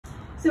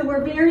So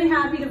we're very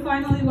happy to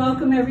finally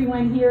welcome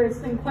everyone here. It's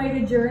been quite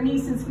a journey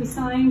since we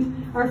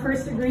signed our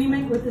first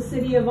agreement with the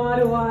City of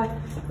Ottawa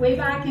way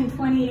back in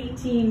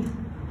 2018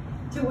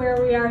 to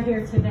where we are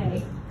here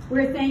today.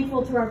 We're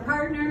thankful to our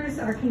partners,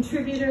 our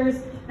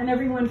contributors, and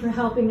everyone for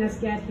helping us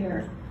get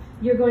here.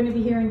 You're going to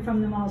be hearing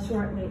from them all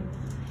shortly.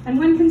 And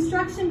when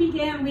construction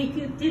began, we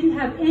didn't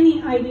have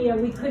any idea,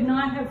 we could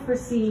not have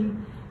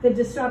foreseen the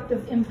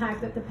disruptive impact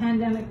that the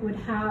pandemic would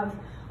have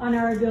on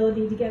our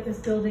ability to get this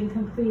building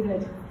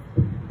completed.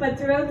 But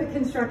throughout the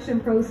construction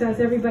process,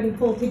 everybody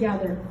pulled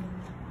together.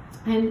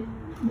 And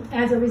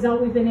as a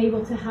result, we've been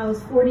able to house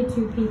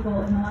 42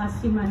 people in the last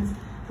few months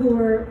who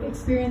were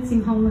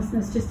experiencing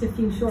homelessness just a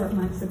few short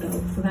months ago.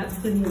 So that's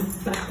pretty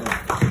special.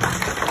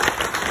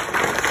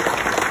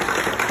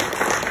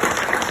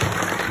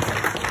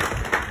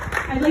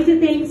 I'd like to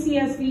thank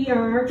CSV,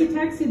 our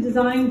architects who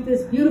designed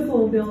this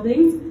beautiful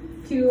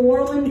building, to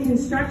Orland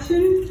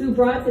Construction, who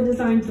brought the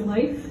design to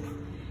life,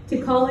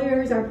 to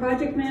Colliers, our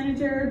project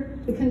manager,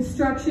 the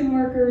construction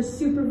workers,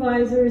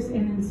 supervisors,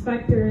 and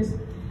inspectors,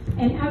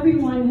 and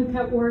everyone who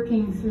kept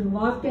working through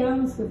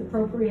lockdowns with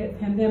appropriate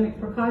pandemic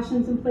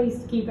precautions in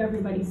place to keep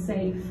everybody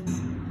safe.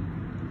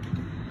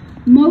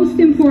 Most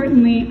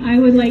importantly, I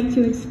would like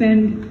to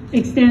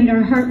extend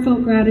our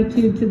heartfelt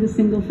gratitude to the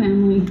single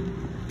family.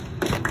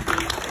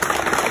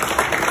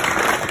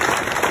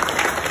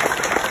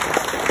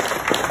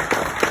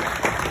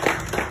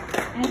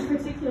 And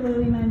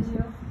particularly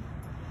Manju.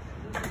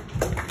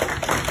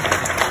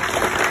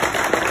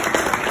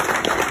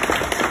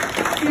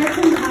 Their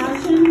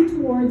compassion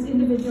towards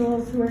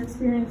individuals who are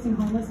experiencing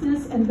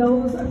homelessness and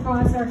those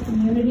across our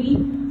community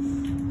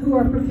who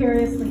are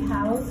precariously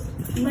housed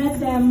led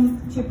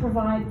them to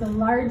provide the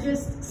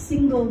largest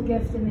single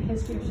gift in the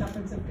history of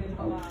Shepherds of Good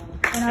Hope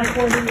in our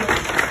 40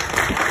 years.